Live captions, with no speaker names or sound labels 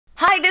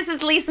Hi, this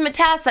is Lisa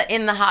Matassa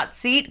in the hot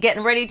seat,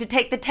 getting ready to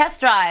take the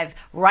test drive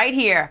right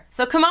here.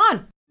 So come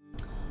on.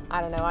 I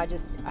don't know, I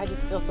just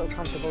feel so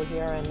comfortable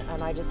here,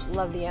 and I just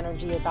love the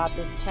energy about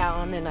this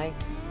town, and I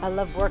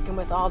love working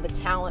with all the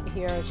talent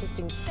here. It's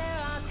just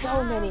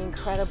so many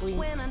incredibly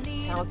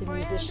talented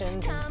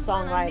musicians and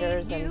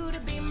songwriters,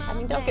 and I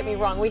mean, don't get me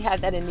wrong, we had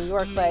that in New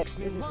York, but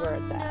this is where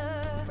it's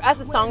at. As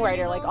a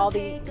songwriter, like all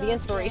the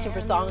inspiration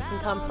for songs can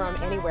come from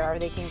anywhere.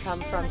 They can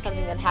come from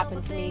something that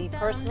happened to me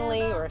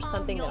personally or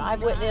something that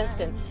I've witnessed.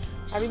 And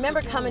I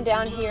remember coming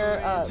down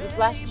here, it was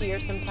last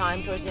year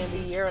sometime towards the end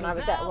of the year, and I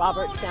was at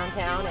Robert's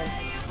downtown,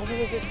 and there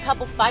was this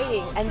couple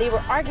fighting, and they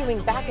were arguing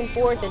back and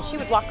forth, and she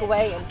would walk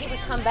away and he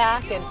would come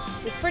back, and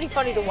it was pretty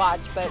funny to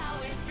watch. But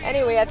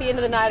anyway, at the end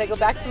of the night, I go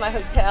back to my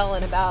hotel,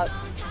 and about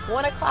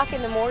 1 o'clock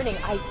in the morning,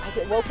 I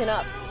get woken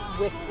up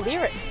with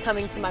lyrics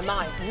coming to my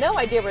mind. No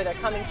idea where they're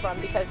coming from,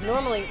 because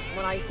normally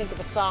when I think of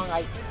a song,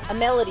 a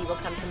melody will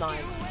come to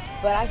mind.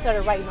 But I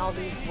started writing all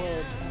these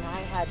words, and I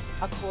had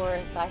a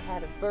chorus, I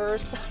had a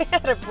verse, I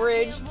had a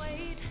bridge,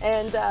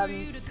 and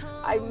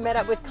I met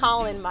up with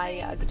Colin,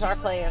 my guitar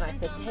player, and I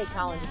said, hey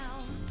Colin, just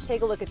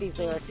take a look at these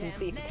lyrics and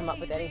see if you come up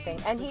with anything.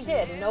 And he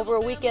did, and over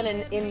a weekend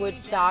in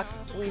Woodstock,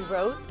 we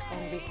wrote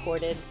and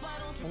recorded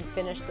and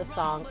finished the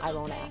song, I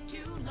Won't Ask.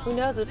 Who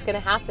knows what's going to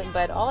happen,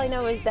 but all I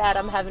know is that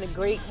I'm having a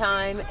great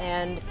time,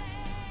 and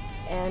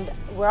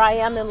where I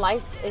am in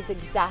life is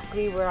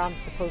exactly where I'm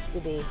supposed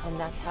to be, and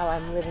that's how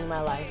I'm living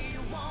my life.